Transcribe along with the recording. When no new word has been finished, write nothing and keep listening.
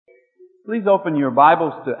Please open your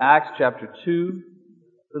Bibles to Acts chapter 2.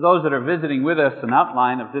 For those that are visiting with us, an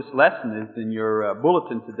outline of this lesson is in your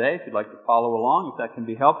bulletin today. If you'd like to follow along, if that can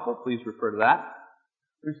be helpful, please refer to that.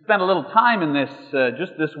 We've spent a little time in this,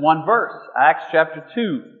 just this one verse, Acts chapter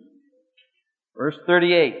 2, verse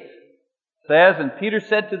 38. Says, "And Peter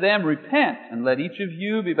said to them, Repent, and let each of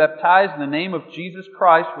you be baptized in the name of Jesus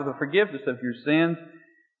Christ for the forgiveness of your sins,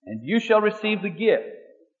 and you shall receive the gift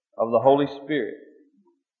of the Holy Spirit."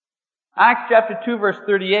 Acts chapter 2, verse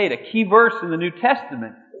 38, a key verse in the New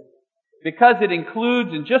Testament, because it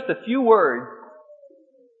includes in just a few words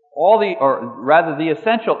the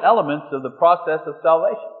essential elements of the process of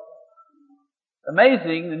salvation.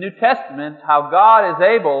 Amazing, the New Testament, how God is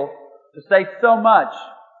able to say so much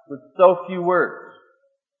with so few words.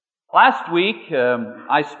 Last week,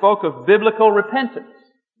 I spoke of biblical repentance.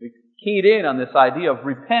 We keyed in on this idea of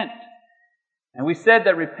repent. And we said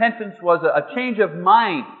that repentance was a change of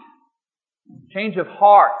mind, change of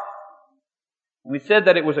heart. And we said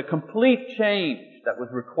that it was a complete change that was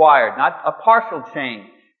required, not a partial change.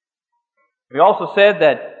 We also said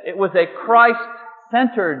that it was a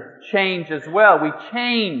Christ-centered change as well. We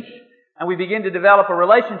change and we begin to develop a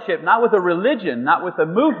relationship, not with a religion, not with a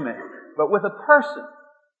movement, but with a person.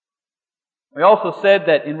 We also said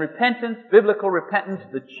that in repentance, biblical repentance,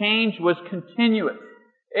 the change was continuous.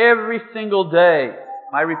 Every single day,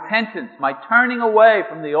 my repentance, my turning away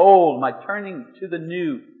from the old, my turning to the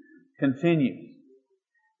new continues.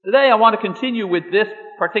 Today I want to continue with this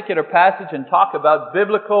particular passage and talk about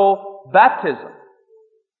biblical baptism.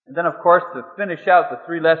 And then, of course, to finish out the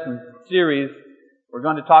 3-lesson series, we're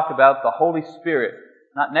going to talk about the Holy Spirit.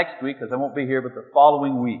 Not next week, because I won't be here, but the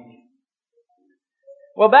following week.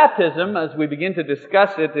 Well, baptism, as we begin to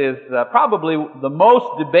discuss it, is probably the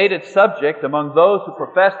most debated subject among those who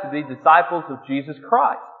profess to be disciples of Jesus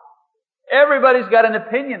Christ. Everybody's got an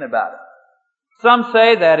opinion about it. Some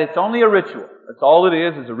say that it's only a ritual. That's all it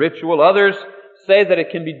is a ritual. Others say that it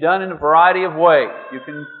can be done in a variety of ways. You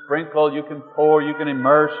can sprinkle, you can pour, you can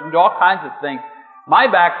immerse, you can do all kinds of things. My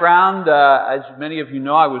background, as many of you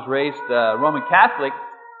know, I was raised Roman Catholic,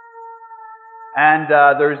 and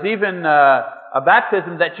there's even a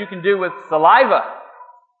baptism that you can do with saliva.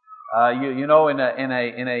 You know, in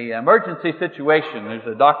a emergency situation, there's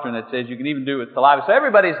a doctrine that says you can even do it with saliva. So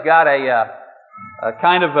everybody's got a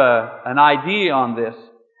kind of an idea on this.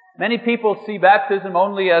 Many people see baptism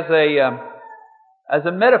only as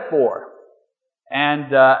a metaphor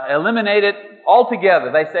and eliminate it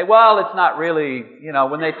altogether. They say, well, it's not really,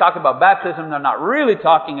 when they talk about baptism, they're not really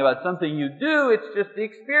talking about something you do. It's just the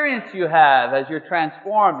experience you have as you're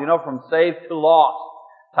transformed, from saved to lost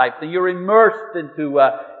type thing. You're immersed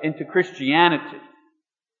into Christianity.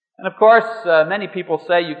 And of course, many people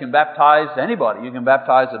say you can baptize anybody. You can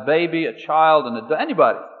baptize a baby, a child, and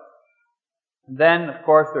anybody. And then, of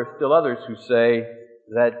course, there are still others who say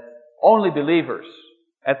that only believers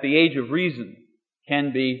at the age of reason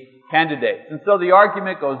can be candidates. And so the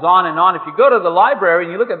argument goes on and on. If you go to the library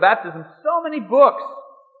and you look at baptism, so many books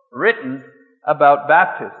written about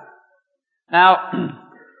baptism. Now,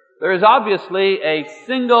 there is obviously a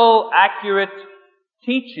single accurate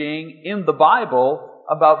teaching in the Bible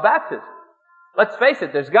about baptism. Let's face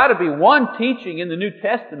it, there's got to be one teaching in the New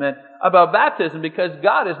Testament about baptism because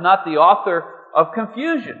God is not the author of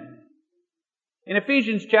confusion. In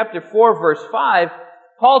Ephesians chapter 4, verse 5,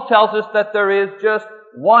 Paul tells us that there is just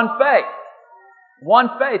one faith. One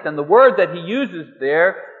faith. And the word that he uses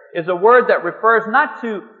there is a word that refers not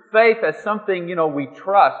to faith as something, we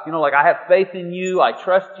trust. Like I have faith in you, I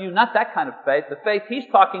trust you. Not that kind of faith. The faith he's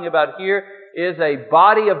talking about here is a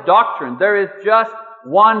body of doctrine. There is just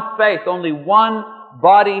one faith, only one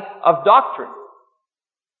body of doctrine.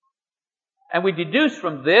 And we deduce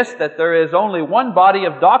from this that there is only one body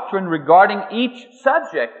of doctrine regarding each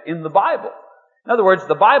subject in the Bible. In other words,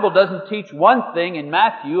 the Bible doesn't teach one thing in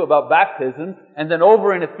Matthew about baptism and then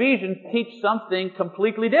over in Ephesians teach something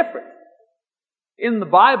completely different. In the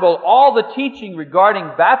Bible, all the teaching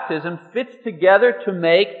regarding baptism fits together to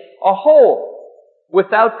make a whole,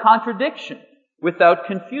 without contradiction, without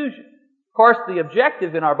confusion. Of course, the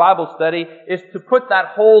objective in our Bible study is to put that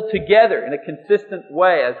whole together in a consistent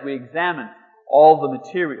way as we examine all the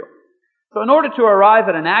material. So in order to arrive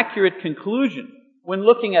at an accurate conclusion, when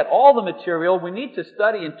looking at all the material, we need to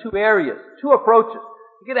study in two areas, two approaches,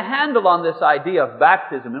 to get a handle on this idea of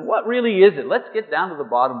baptism and what really is it. Let's get down to the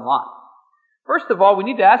bottom line. First of all, we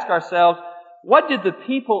need to ask ourselves, what did the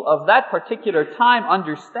people of that particular time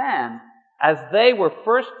understand as they were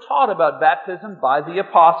first taught about baptism by the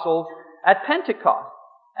apostles at Pentecost?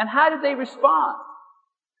 And how did they respond?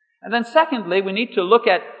 And then secondly, we need to look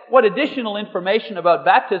at what additional information about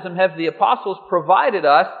baptism have the apostles provided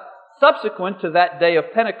us subsequent to that day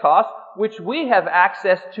of Pentecost, which we have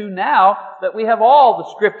access to now that we have all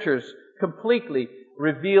the Scriptures completely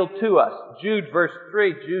revealed to us. Jude verse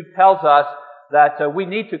 3, Jude tells us that we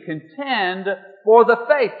need to contend for the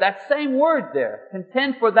faith. That same word there.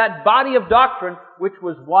 Contend for that body of doctrine which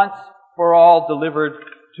was once for all delivered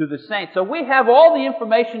to the saints. So we have all the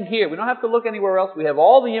information here. We don't have to look anywhere else. We have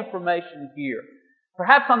all the information here.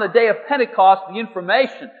 Perhaps on the day of Pentecost,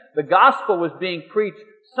 the gospel was being preached.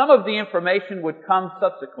 Some of the information would come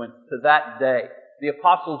subsequent to that day. The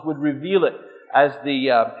apostles would reveal it as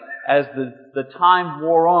the time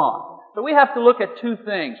wore on. So we have to look at two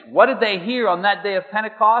things. What did they hear on that day of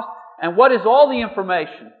Pentecost? And what is all the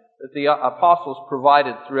information that the apostles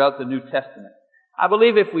provided throughout the New Testament? I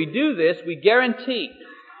believe if we do this, we guarantee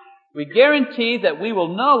that we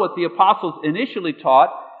will know what the apostles initially taught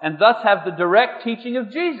and thus have the direct teaching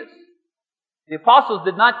of Jesus. The apostles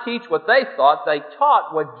did not teach what they thought. They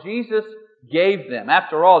taught what Jesus gave them.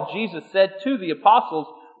 After all, Jesus said to the apostles,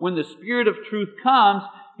 when the Spirit of truth comes,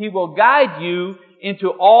 He will guide you into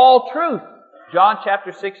all truth. John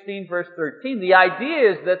chapter 16, verse 13. The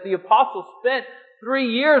idea is that the apostles spent 3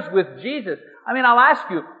 years with Jesus. I'll ask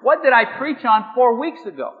you, what did I preach on 4 weeks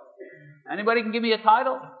ago? Anybody can give me a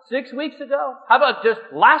title? 6 weeks ago? How about just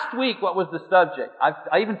last week, what was the subject?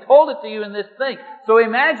 I even told it to you in this thing. So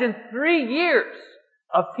imagine 3 years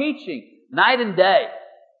of teaching, night and day.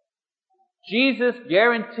 Jesus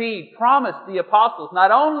promised the apostles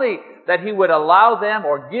not only that He would allow them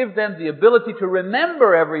or give them the ability to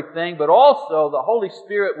remember everything, but also the Holy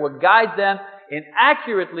Spirit would guide them in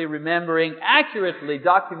accurately remembering, accurately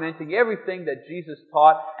documenting everything that Jesus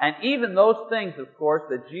taught, and even those things, of course,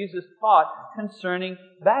 that Jesus taught concerning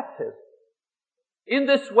baptism. In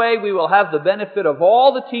this way, we will have the benefit of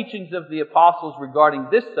all the teachings of the apostles regarding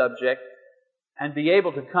this subject and be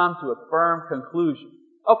able to come to a firm conclusion.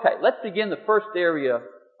 Okay, let's begin the first area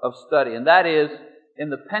of study, and that is in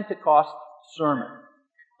the Pentecost sermon.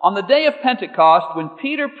 On the day of Pentecost, when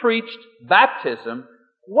Peter preached baptism,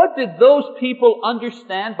 what did those people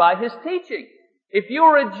understand by his teaching? If you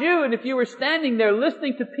were a Jew and if you were standing there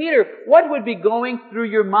listening to Peter, what would be going through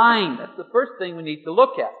your mind? That's the first thing we need to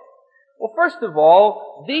look at. Well, first of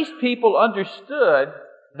all, these people understood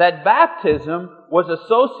that baptism was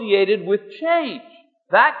associated with change.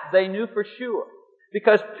 That they knew for sure.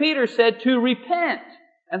 Because Peter said to repent.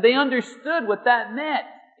 And they understood what that meant.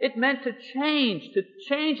 It meant to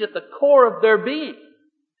change at the core of their being.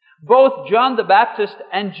 Both John the Baptist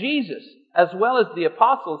and Jesus, as well as the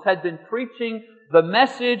apostles, had been preaching the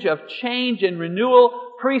message of change and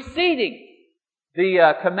renewal preceding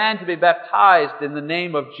the command to be baptized in the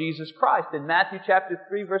name of Jesus Christ. In Matthew chapter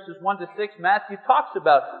 3, verses 1 to 6, Matthew talks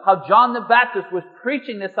about how John the Baptist was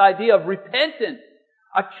preaching this idea of repentance.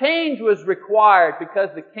 A change was required because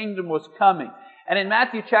the kingdom was coming. And in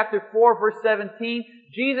Matthew chapter 4, verse 17,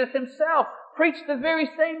 Jesus Himself preached the very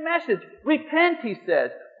same message. Repent, He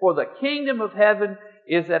says, for the kingdom of heaven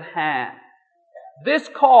is at hand. This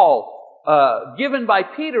call given by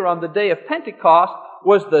Peter on the day of Pentecost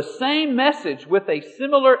was the same message with a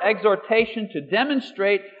similar exhortation to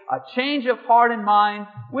demonstrate a change of heart and mind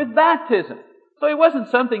with baptism. So it wasn't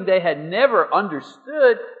something they had never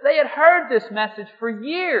understood. They had heard this message for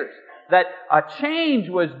years, that a change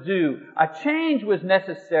was due, a change was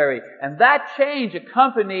necessary, and that change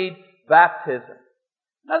accompanied baptism.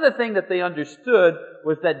 Another thing that they understood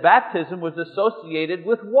was that baptism was associated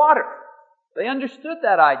with water. They understood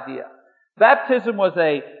that idea. Baptism was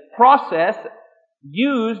a process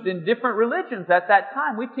used in different religions at that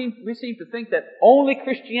time. We seem to think that only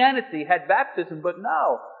Christianity had baptism, but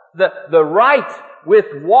no. The rite with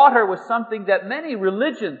water was something that many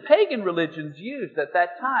pagan religions used at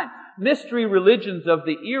that time. Mystery religions of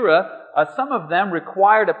the era, some of them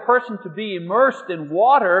required a person to be immersed in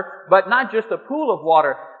water, but not just a pool of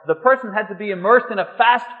water. The person had to be immersed in a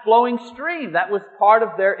fast-flowing stream. That was part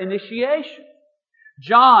of their initiation.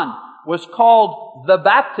 John was called the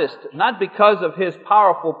Baptist, not because of his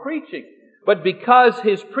powerful preaching, but because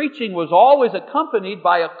his preaching was always accompanied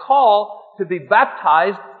by a call to be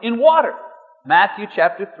baptized in water. Matthew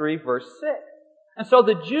chapter 3, verse 6. And so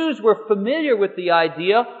the Jews were familiar with the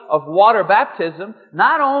idea of water baptism,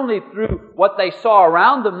 not only through what they saw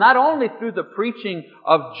around them, not only through the preaching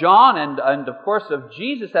of John and of course of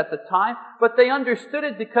Jesus at the time, but they understood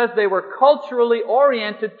it because they were culturally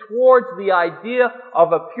oriented towards the idea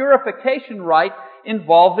of a purification rite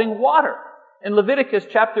involving water. In Leviticus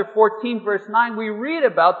chapter 14, verse 9, we read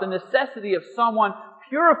about the necessity of someone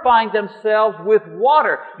purifying themselves with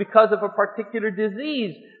water because of a particular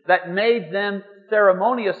disease that made them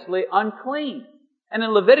ceremoniously unclean. And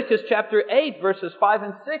in Leviticus chapter 8, verses 5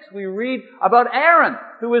 and 6, we read about Aaron,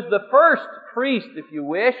 who was the first priest, if you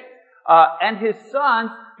wish, and his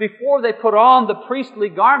sons, before they put on the priestly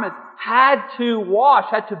garments, had to wash,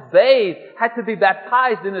 had to bathe, had to be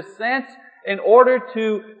baptized in a sense in order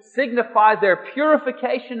to signify their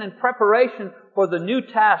purification and preparation for the new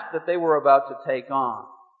task that they were about to take on.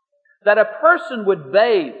 That a person would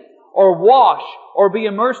bathe or wash or be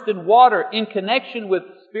immersed in water in connection with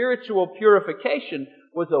spiritual purification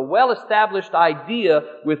was a well-established idea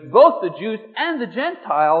with both the Jews and the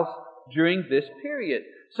Gentiles during this period.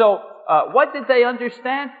 So, what did they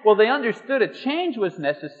understand? Well, they understood a change was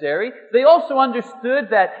necessary. They also understood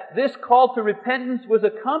that this call to repentance was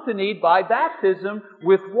accompanied by baptism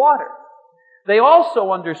with water. They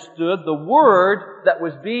also understood the word that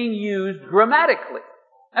was being used grammatically.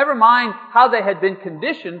 Never mind how they had been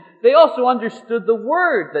conditioned, they also understood the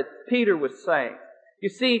word that Peter was saying. You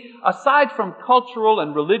see, aside from cultural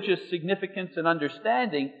and religious significance and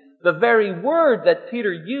understanding, the very word that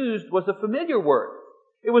Peter used was a familiar word.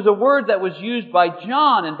 It was a word that was used by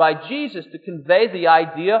John and by Jesus to convey the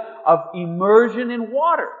idea of immersion in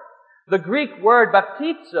water. The Greek word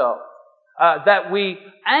baptizo, that we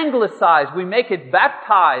anglicize, we make it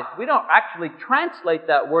baptized. We don't actually translate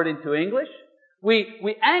that word into English.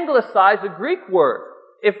 We anglicize a Greek word.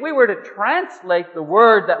 If we were to translate the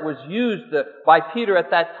word that was used by Peter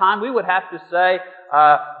at that time, we would have to say,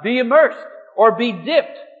 be immersed or be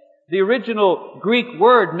dipped. The original Greek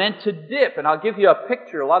word meant to dip, and I'll give you a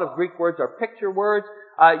picture. A lot of Greek words are picture words.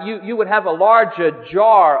 You would have a large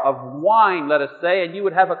jar of wine, let us say, and you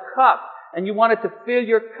would have a cup, and you wanted to fill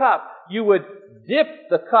your cup. You would dip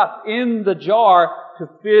the cup in the jar to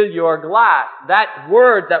fill your glass. That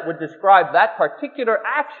word that would describe that particular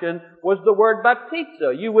action was the word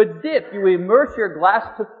baptizo. You would dip, you would immerse your glass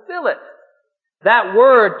to fill it. That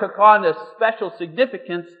word took on a special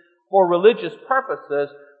significance for religious purposes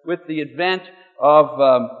with the advent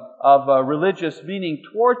of religious meaning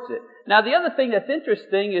towards it. Now, the other thing that's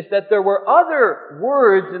interesting is that there were other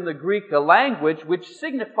words in the Greek language which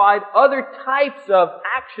signified other types of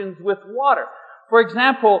actions with water. For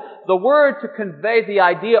example, the word to convey the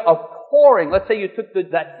idea of pouring. Let's say you took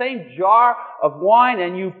that same jar of wine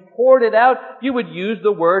and you poured it out, you would use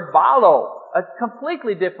the word balo, a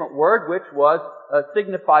completely different word which was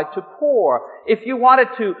signified to pour. If you wanted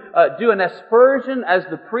to do an aspersion, as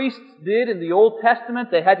the priests did in the Old Testament,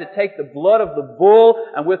 they had to take the blood of the bull,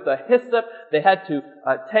 and with the hyssop, they had to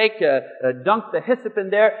dunk the hyssop in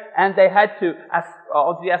there, and they had to,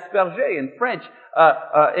 on dit asperger in French.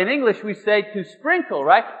 In English, we say to sprinkle,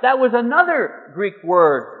 right? That was another Greek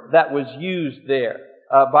word that was used there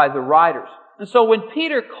by the writers. And so when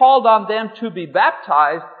Peter called on them to be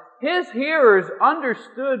baptized, his hearers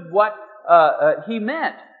understood what he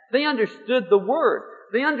meant. They understood the word.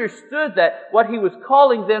 They understood that what he was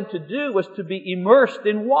calling them to do was to be immersed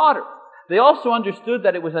in water. They also understood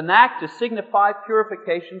that it was an act to signify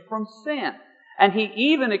purification from sin. And he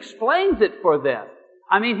even explains it for them.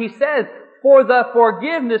 I mean, he says, for the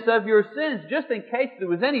forgiveness of your sins, just in case there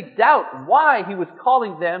was any doubt why he was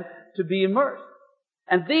calling them to be immersed.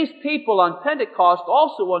 And these people on Pentecost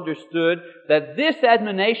also understood that this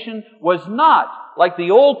admonition was not like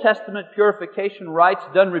the Old Testament purification rites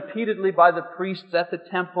done repeatedly by the priests at the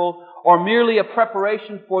temple, or merely a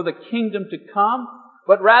preparation for the kingdom to come,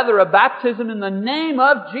 but rather a baptism in the name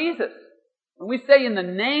of Jesus. When we say in the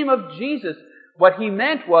name of Jesus, what he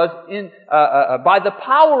meant was by the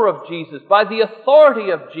power of Jesus, by the authority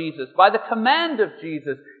of Jesus, by the command of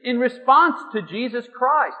Jesus, in response to Jesus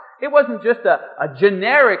Christ. It wasn't just a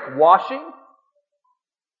generic washing.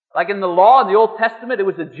 Like in the law, in the Old Testament, it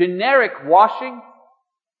was a generic washing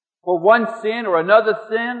for one sin or another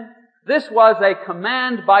sin. This was a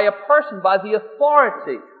command by a person, by the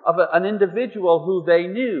authority of an individual who they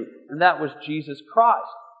knew, and that was Jesus Christ.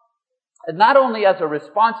 And not only as a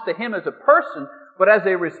response to Him as a person, but as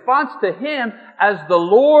a response to Him as the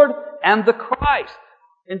Lord and the Christ.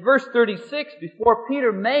 In verse 36, before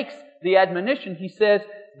Peter makes the admonition, he says,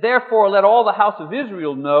 therefore let all the house of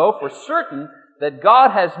Israel know for certain that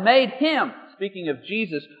God has made Him, speaking of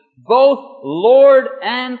Jesus, both Lord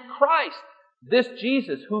and Christ. This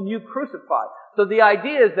Jesus whom you crucified. So the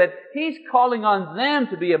idea is that He's calling on them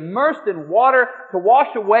to be immersed in water, to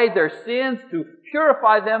wash away their sins, to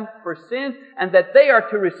purify them for sins, and that they are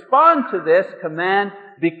to respond to this command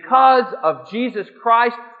because of Jesus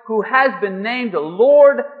Christ, who has been named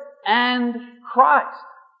Lord and Christ.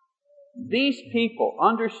 These people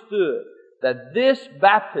understood that this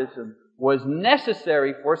baptism was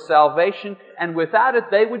necessary for salvation, and without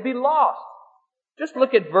it they would be lost. Just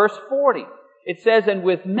look at verse 40. It says, "And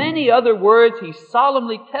with many other words he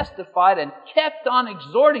solemnly testified and kept on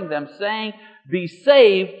exhorting them, saying, 'Be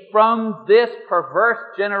saved from this perverse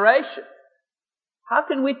generation.'" How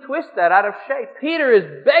can we twist that out of shape? Peter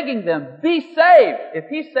is begging them, be saved. If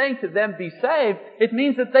he's saying to them, be saved, it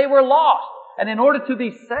means that they were lost. And in order to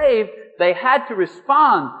be saved, they had to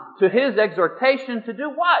respond to his exhortation to do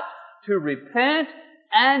what? To repent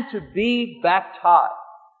and to be baptized.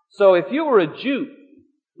 So if you were a Jew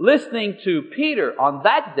listening to Peter on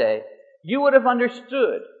that day, you would have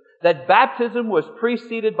understood that baptism was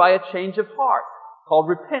preceded by a change of heart called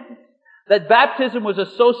repentance. That baptism was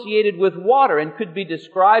associated with water and could be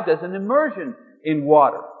described as an immersion in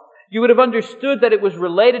water. You would have understood that it was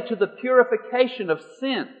related to the purification of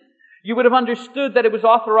sin. You would have understood that it was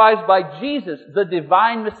authorized by Jesus, the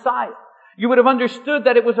divine Messiah. You would have understood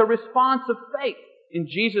that it was a response of faith in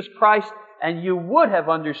Jesus Christ, and you would have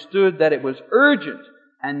understood that it was urgent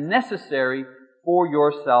and necessary for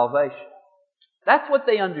your salvation. That's what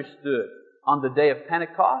they understood on the day of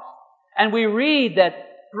Pentecost. And we read that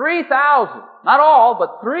 3,000, not all,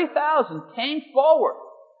 but 3,000 came forward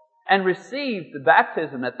and received the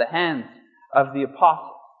baptism at the hands of the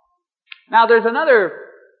apostles. Now there's another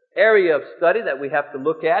area of study that we have to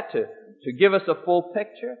look at to give us a full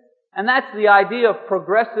picture, and that's the idea of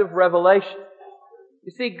progressive revelation.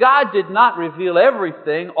 You see, God did not reveal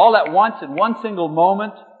everything all at once in one single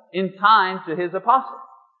moment in time to His apostles.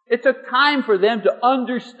 It took time for them to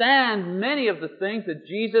understand many of the things that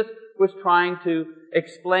Jesus was trying to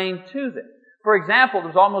explain to them. For example,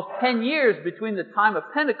 there's almost 10 years between the time of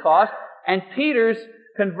Pentecost and Peter's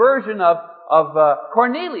conversion of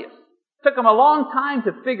Cornelius. It took them a long time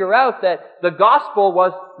to figure out that the gospel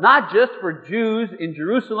was not just for Jews in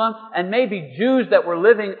Jerusalem and maybe Jews that were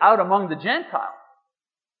living out among the Gentiles.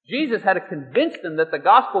 Jesus had to convince them that the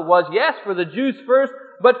gospel was, yes, for the Jews first,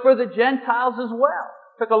 but for the Gentiles as well.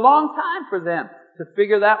 It took a long time for them to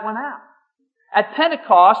figure that one out. At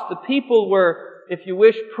Pentecost, the people were, if you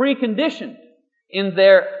wish, preconditioned in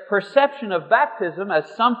their perception of baptism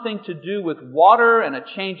as something to do with water and a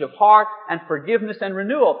change of heart and forgiveness and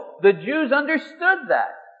renewal. The Jews understood that.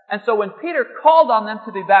 And so when Peter called on them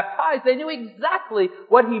to be baptized, they knew exactly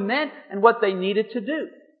what he meant and what they needed to do.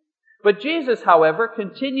 But Jesus, however,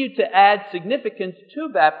 continued to add significance to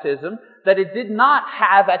baptism that it did not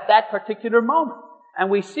have at that particular moment. And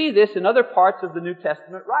we see this in other parts of the New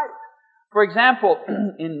Testament writings. For example,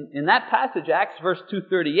 in that passage, Acts verse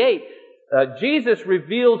 238, Jesus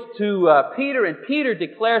reveals to Peter, and Peter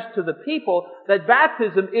declares to the people that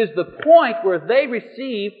baptism is the point where they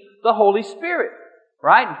receive the Holy Spirit.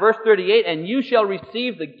 Right? In verse 38, "And you shall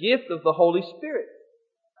receive the gift of the Holy Spirit."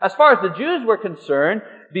 As far as the Jews were concerned,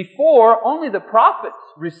 before only the prophets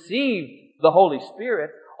received the Holy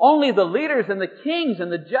Spirit. Only the leaders and the kings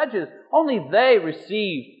and the judges, only they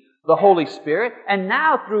received the Holy Spirit. And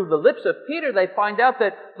now through the lips of Peter, they find out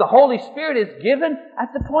that the Holy Spirit is given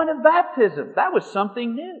at the point of baptism. That was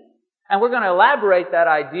something new. And we're going to elaborate that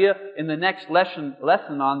idea in the next lesson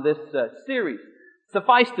on this series.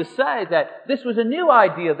 Suffice to say that this was a new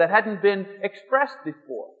idea that hadn't been expressed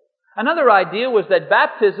before. Another idea was that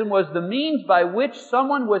baptism was the means by which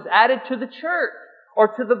someone was added to the church or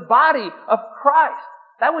to the body of Christ.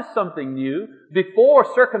 That was something new. Before,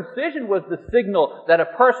 circumcision was the signal that a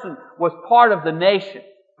person was part of the nation.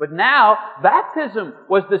 But now, baptism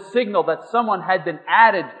was the signal that someone had been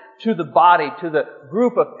added to the body, to the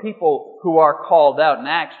group of people who are called out. In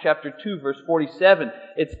Acts chapter 2, verse 47,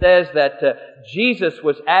 it says that Jesus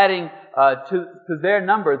was adding to their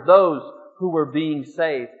number those who were being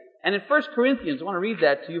saved. And in 1 Corinthians, I want to read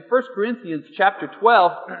that to you. 1 Corinthians chapter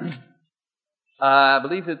 12, I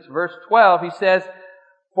believe it's verse 12, he says,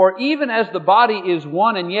 "For even as the body is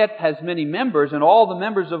one and yet has many members, and all the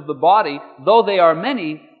members of the body, though they are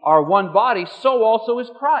many, are one body, so also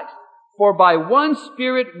is Christ. For by one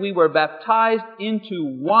Spirit we were baptized into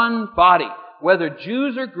one body, whether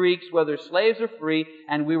Jews or Greeks, whether slaves or free,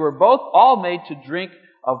 and we were both all made to drink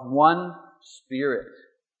of one Spirit."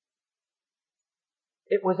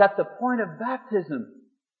 It was at the point of baptism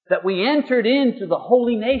that we entered into the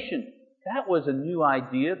holy nation. That was a new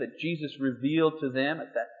idea that Jesus revealed to them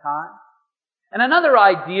at that time. And another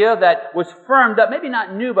idea that was firmed up, maybe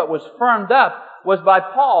not new, but was firmed up, was by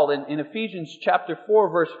Paul in Ephesians chapter 4,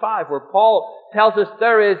 verse 5, where Paul tells us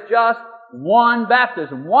there is just one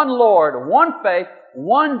baptism, one Lord, one faith,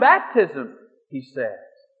 one baptism, he says.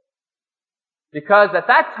 Because at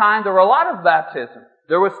that time there were a lot of baptisms.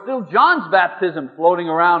 There was still John's baptism floating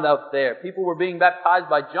around out there. People were being baptized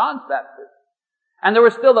by John's baptism. And there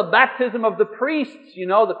was still the baptism of the priests,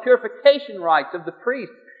 the purification rites of the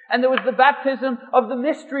priests. And there was the baptism of the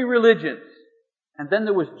mystery religions. And then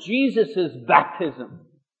there was Jesus' baptism.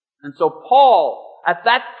 And so Paul, at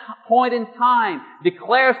that point in time,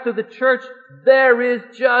 declares to the church, there is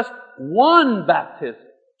just one baptism.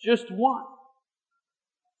 Just one.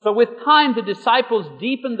 So with time, the disciples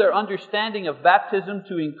deepened their understanding of baptism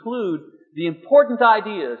to include the important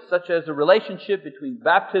ideas such as a relationship between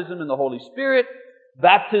baptism and the Holy Spirit,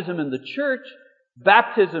 baptism in the church,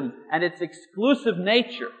 baptism and its exclusive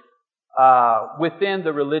nature within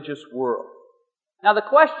the religious world. Now the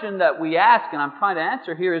question that we ask, and I'm trying to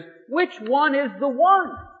answer here, is which one is the one?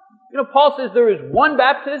 Paul says there is one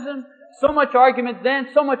baptism, so much argument then,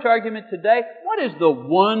 so much argument today. What is the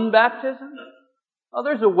one baptism? Well,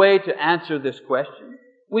 there's a way to answer this question.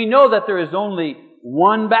 We know that there is only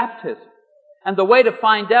one baptism. And the way to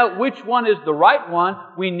find out which one is the right one,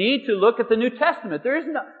 we need to look at the New Testament. There is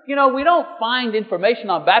no, we don't find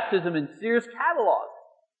information on baptism in Sears catalog.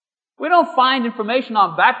 We don't find information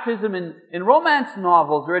on baptism in romance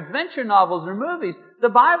novels or adventure novels or movies. The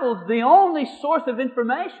Bible is the only source of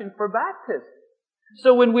information for baptism.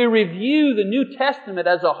 So when we review the New Testament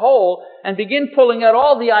as a whole and begin pulling out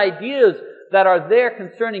all the ideas that are there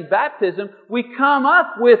concerning baptism, we come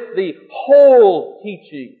up with the whole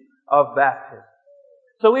teaching of baptism.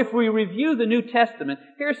 So if we review the New Testament,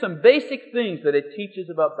 here are some basic things that it teaches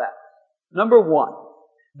about baptism. Number one,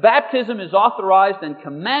 baptism is authorized and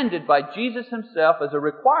commanded by Jesus Himself as a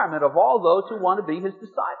requirement of all those who want to be His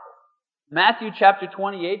disciples. Matthew chapter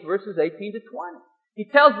 28, verses 18 to 20. He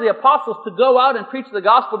tells the apostles to go out and preach the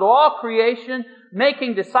gospel to all creation,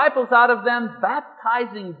 making disciples out of them,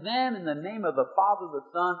 baptizing them in the name of the Father, the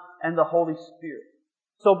Son, and the Holy Spirit.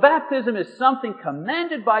 So baptism is something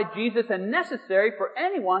commanded by Jesus and necessary for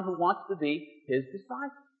anyone who wants to be His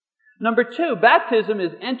disciple. Number two, baptism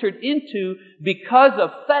is entered into because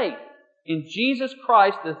of faith in Jesus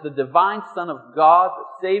Christ as the divine Son of God,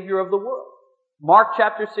 the Savior of the world. Mark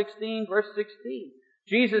chapter 16, verse 16.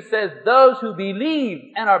 Jesus says, those who believe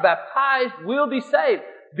and are baptized will be saved.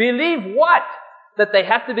 Believe what? That they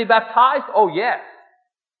have to be baptized? Oh, yes.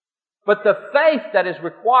 But the faith that is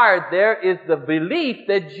required there is the belief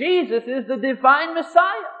that Jesus is the divine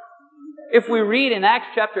Messiah. If we read in Acts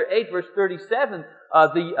chapter 8, verse 37,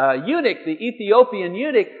 the eunuch, the Ethiopian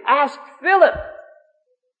eunuch, asked Philip,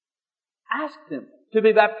 asked him to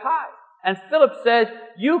be baptized. And Philip says,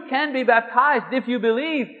 you can be baptized if you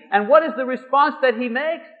believe. And what is the response that he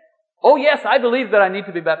makes? Oh yes, I believe that I need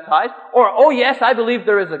to be baptized. Or, oh yes, I believe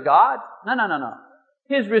there is a God. No.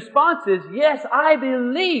 His response is, yes, I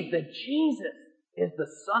believe that Jesus is the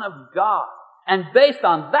Son of God. And based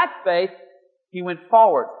on that faith, he went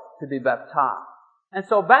forward to be baptized. And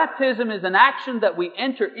so baptism is an action that we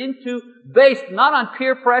enter into based not on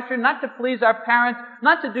peer pressure, not to please our parents,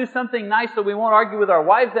 not to do something nice so we won't argue with our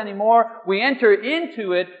wives anymore. We enter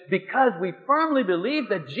into it because we firmly believe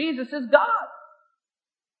that Jesus is God.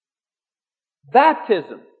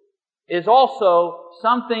 Baptism is also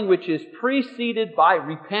something which is preceded by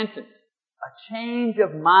repentance, a change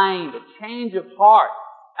of mind, a change of heart.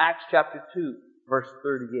 Acts chapter 2, verse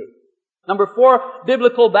 38. Number 4,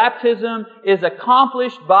 biblical baptism is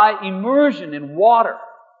accomplished by immersion in water.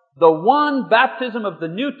 The one baptism of the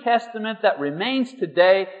New Testament that remains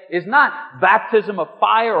today is not baptism of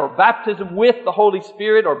fire or baptism with the Holy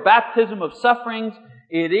Spirit or baptism of sufferings.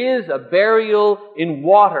 It is a burial in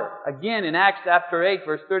water. Again, in Acts chapter 8,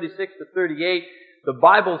 verse 36 to 38, the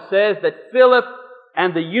Bible says that Philip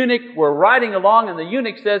and the eunuch were riding along, and the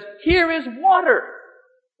eunuch says, "Here is water.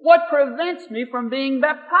 What prevents me from being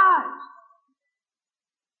baptized?"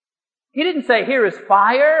 He didn't say, "Here is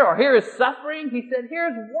fire," or "Here is suffering." He said,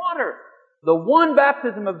 "Here's water." The one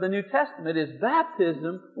baptism of the New Testament is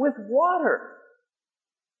baptism with water.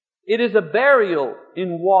 It is a burial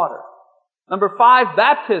in water. Number 5,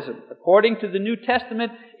 baptism, according to the New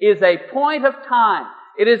Testament, is a point of time.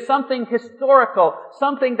 It is something historical,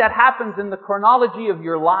 something that happens in the chronology of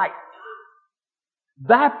your life.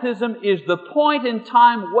 Baptism is the point in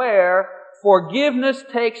time where forgiveness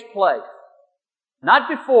takes place. Not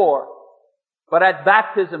before, but at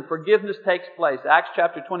baptism, forgiveness takes place. Acts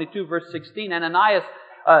chapter 22, verse 16, Ananias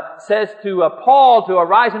says to Paul to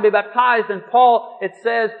arise and be baptized, and Paul, it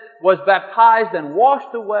says, was baptized and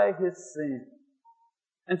washed away his sins.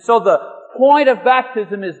 And so the point of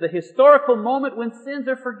baptism is the historical moment when sins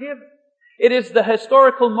are forgiven. It is the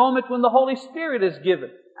historical moment when the Holy Spirit is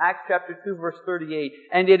given. Acts chapter 2, verse 38.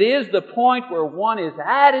 And it is the point where one is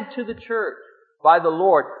added to the church by the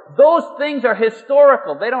Lord. Those things are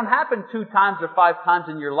historical. They don't happen 2 times or 5 times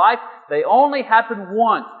in your life. They only happen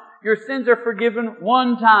once. Your sins are forgiven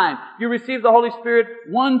one time. You receive the Holy Spirit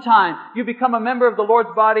one time. You become a member of the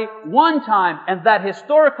Lord's body one time. And that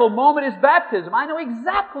historical moment is baptism. I know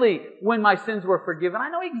exactly when my sins were forgiven. I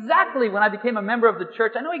know exactly when I became a member of the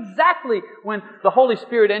church. I know exactly when the Holy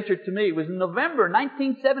Spirit entered to me. It was in November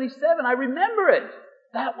 1977. I remember it.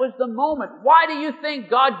 That was the moment. Why do you think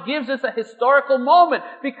God gives us a historical moment?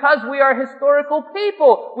 Because we are historical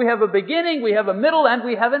people. We have a beginning, we have a middle, and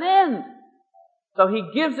we have an end. So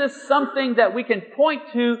He gives us something that we can point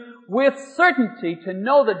to with certainty to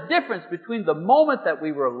know the difference between the moment that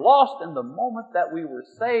we were lost and the moment that we were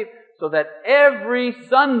saved, so that every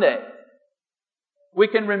Sunday we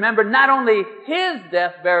can remember not only His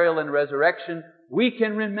death, burial, and resurrection, we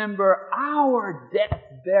can remember our death,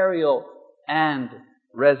 burial, and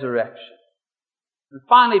resurrection. And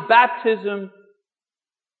finally, baptism,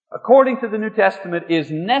 according to the New Testament,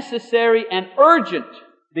 is necessary and urgent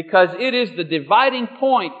because it is the dividing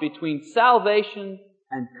point between salvation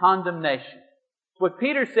and condemnation. It's what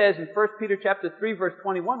Peter says in 1 Peter chapter 3, verse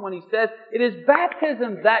 21, when he says, it is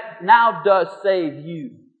baptism that now does save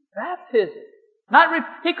you. Baptism.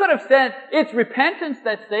 He could have said, it's repentance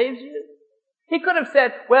that saves you. He could have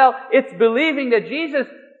said, well, it's believing that Jesus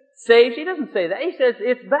saves you. He doesn't say that. He says,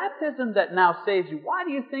 it's baptism that now saves you. Why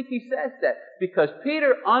do you think he says that? Because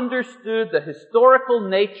Peter understood the historical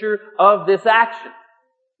nature of this action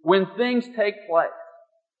when things take place.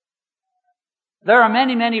 There are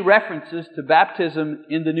many, many references to baptism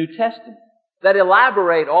in the New Testament that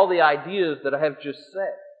elaborate all the ideas that I have just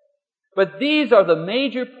said. But these are the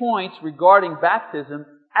major points regarding baptism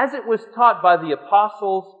as it was taught by the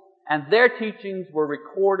apostles, and their teachings were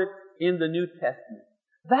recorded in the New Testament.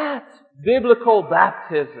 That's biblical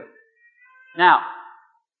baptism. Now,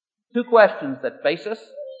 two questions that face us,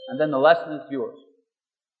 and then the lesson is yours.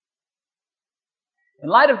 In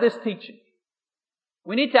light of this teaching,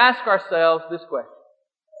 we need to ask ourselves this question.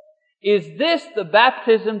 Is this the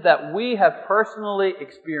baptism that we have personally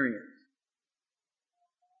experienced?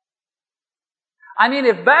 I mean,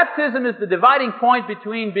 if baptism is the dividing point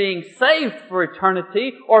between being saved for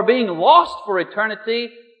eternity or being lost for eternity,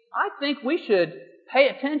 I think we should pay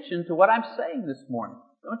attention to what I'm saying this morning,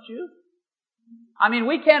 don't you? I mean,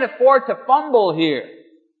 we can't afford to fumble here.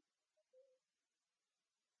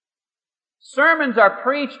 Sermons are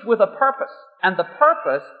preached with a purpose, and the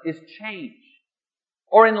purpose is change,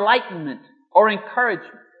 or enlightenment, or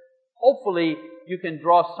encouragement. Hopefully, you can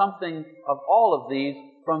draw something of all of these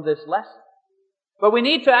from this lesson. But we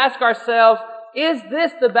need to ask ourselves, is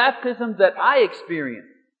this the baptism that I experienced?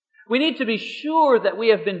 We need to be sure that we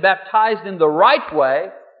have been baptized in the right way,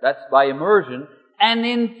 that's by immersion,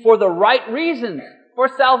 and for the right reasons, for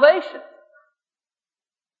salvation.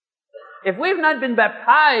 If we've not been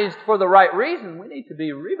baptized for the right reason, we need to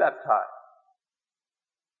be rebaptized.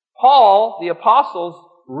 Paul, the apostles,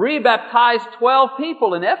 rebaptized 12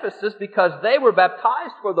 people in Ephesus because they were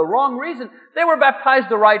baptized for the wrong reason. They were baptized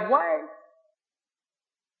the right way.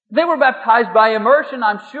 They were baptized by immersion,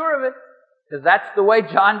 I'm sure of it, because that's the way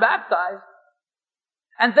John baptized.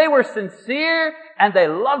 And they were sincere, and they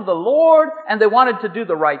loved the Lord, and they wanted to do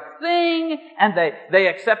the right thing, and they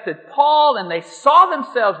accepted Paul, and they saw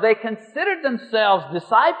themselves, they considered themselves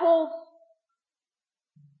disciples.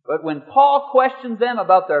 But when Paul questioned them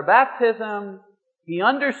about their baptism, he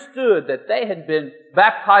understood that they had been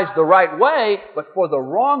baptized the right way, but for the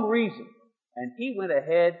wrong reason. And he went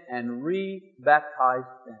ahead and re-baptized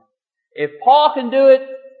them. If Paul can do it,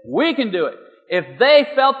 we can do it. If they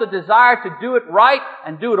felt the desire to do it right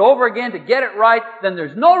and do it over again to get it right, then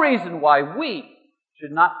there's no reason why we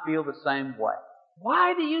should not feel the same way.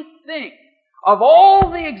 Why do you think, of all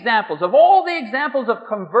the examples of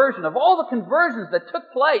conversion, of all the conversions that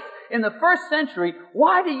took place in the first century,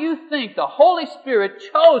 why do you think the Holy Spirit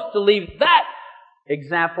chose to leave that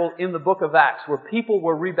example in the book of Acts where people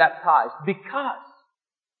were rebaptized? Because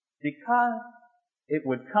it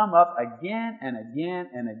would come up again and again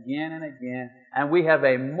and again and again. And we have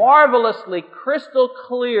a marvelously crystal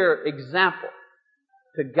clear example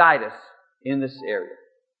to guide us in this area.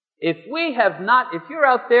 If you're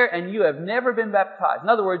out there and you have never been baptized, in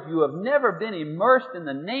other words, you have never been immersed in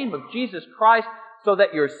the name of Jesus Christ so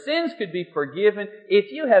that your sins could be forgiven,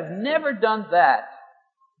 if you have never done that,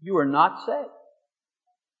 you are not saved.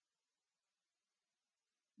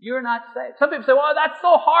 You're not saved. Some people say, well, that's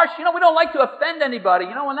so harsh. We don't like to offend anybody.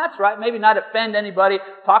 And that's right. Maybe not offend anybody.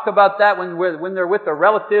 Talk about that when they're with their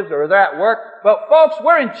relatives or they're at work. But folks,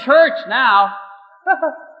 we're in church now.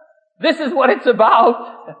 This is what it's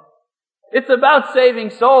about. It's about saving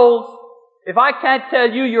souls. If I can't tell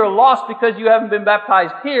you you're lost because you haven't been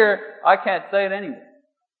baptized here, I can't say it anyway.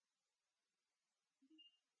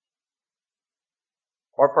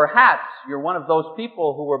 Or perhaps you're one of those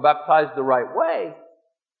people who were baptized the right way,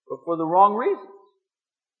 but for the wrong reasons.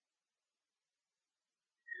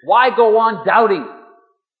 Why go on doubting?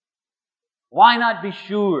 Why not be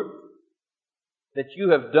sure that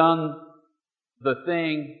you have done the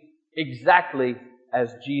thing exactly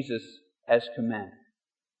as Jesus has commanded?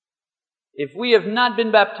 If we have not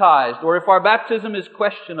been baptized, or if our baptism is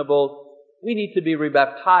questionable, we need to be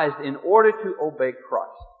rebaptized in order to obey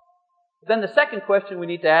Christ. Then the second question we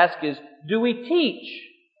need to ask is, do we teach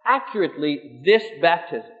accurately this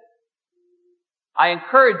baptism? I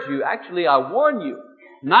encourage you, actually I warn you,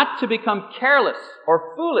 not to become careless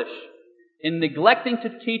or foolish in neglecting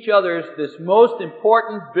to teach others this most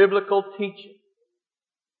important biblical teaching.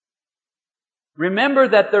 Remember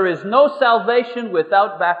that there is no salvation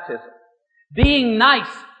without baptism. Being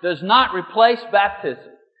nice does not replace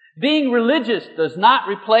baptism. Being religious does not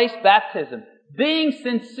replace baptism. Being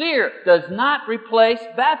sincere does not replace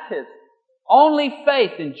baptism. Only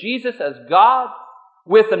faith in Jesus as God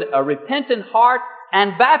with a repentant heart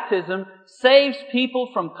and baptism saves people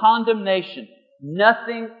from condemnation.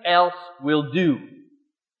 Nothing else will do.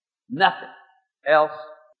 Nothing else.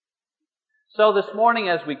 So this morning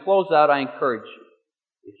as we close out, I encourage you,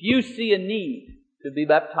 if you see a need to be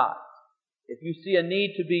baptized, if you see a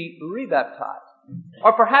need to be rebaptized,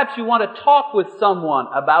 or perhaps you want to talk with someone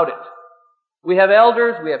about it, we have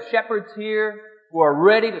elders, we have shepherds here who are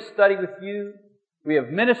ready to study with you. We have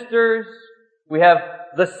ministers, we have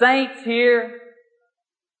the saints here.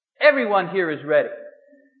 Everyone here is ready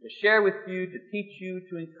to share with you, to teach you,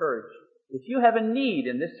 to encourage you. If you have a need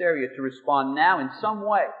in this area to respond now in some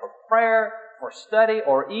way, for prayer, for study,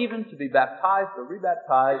 or even to be baptized or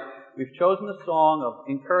rebaptized, we've chosen a song of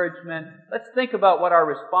encouragement. Let's think about what our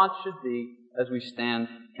response should be as we stand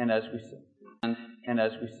and as we sing. And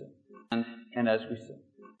as we sing. And as we sing.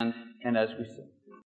 And as we sing.